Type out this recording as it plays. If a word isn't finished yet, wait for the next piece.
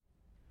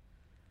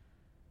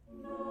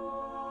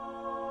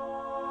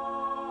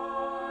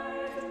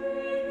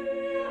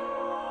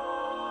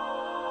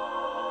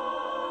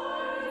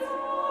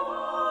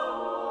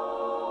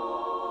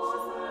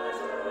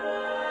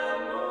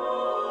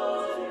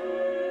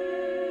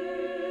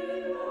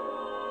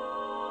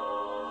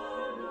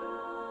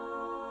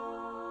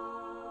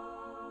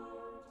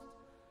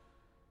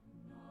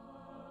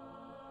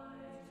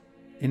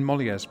In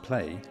Molière's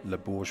play Le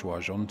Bourgeois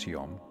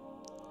Gentilhomme,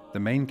 the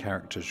main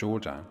character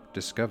Jourdain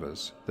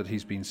discovers that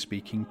he's been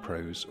speaking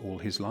prose all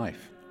his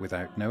life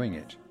without knowing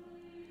it.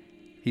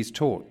 He's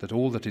taught that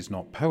all that is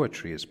not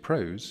poetry is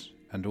prose,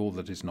 and all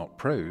that is not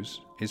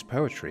prose is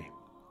poetry.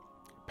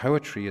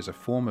 Poetry is a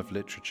form of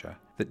literature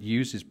that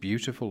uses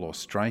beautiful or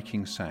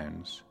striking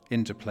sounds,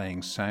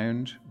 interplaying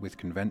sound with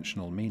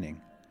conventional meaning,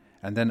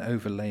 and then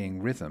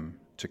overlaying rhythm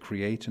to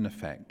create an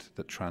effect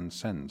that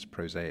transcends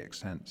prosaic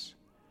sense.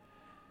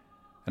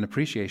 An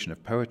appreciation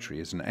of poetry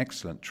is an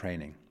excellent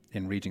training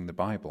in reading the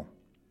Bible.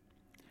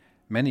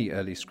 Many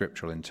early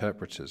scriptural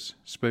interpreters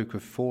spoke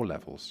of 4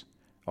 levels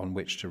on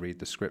which to read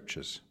the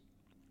scriptures.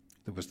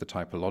 There was the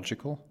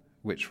typological,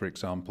 which, for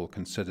example,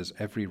 considers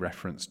every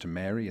reference to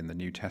Mary in the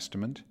New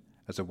Testament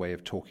as a way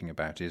of talking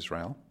about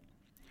Israel.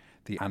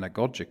 The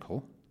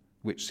anagogical,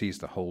 which sees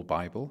the whole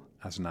Bible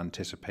as an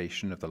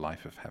anticipation of the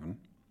life of heaven.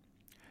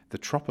 The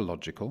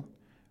tropological,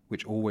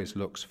 which always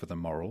looks for the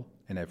moral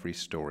in every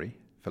story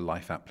for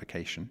life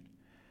application.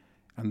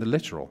 And the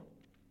literal,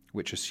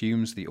 which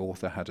assumes the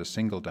author had a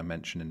single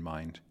dimension in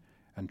mind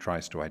and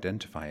tries to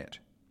identify it.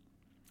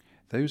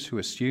 Those who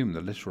assume the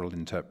literal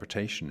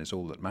interpretation is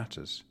all that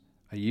matters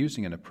are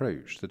using an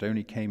approach that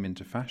only came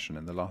into fashion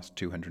in the last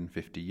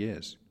 250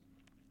 years.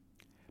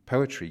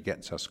 Poetry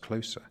gets us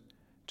closer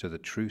to the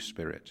true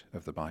spirit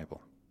of the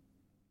Bible.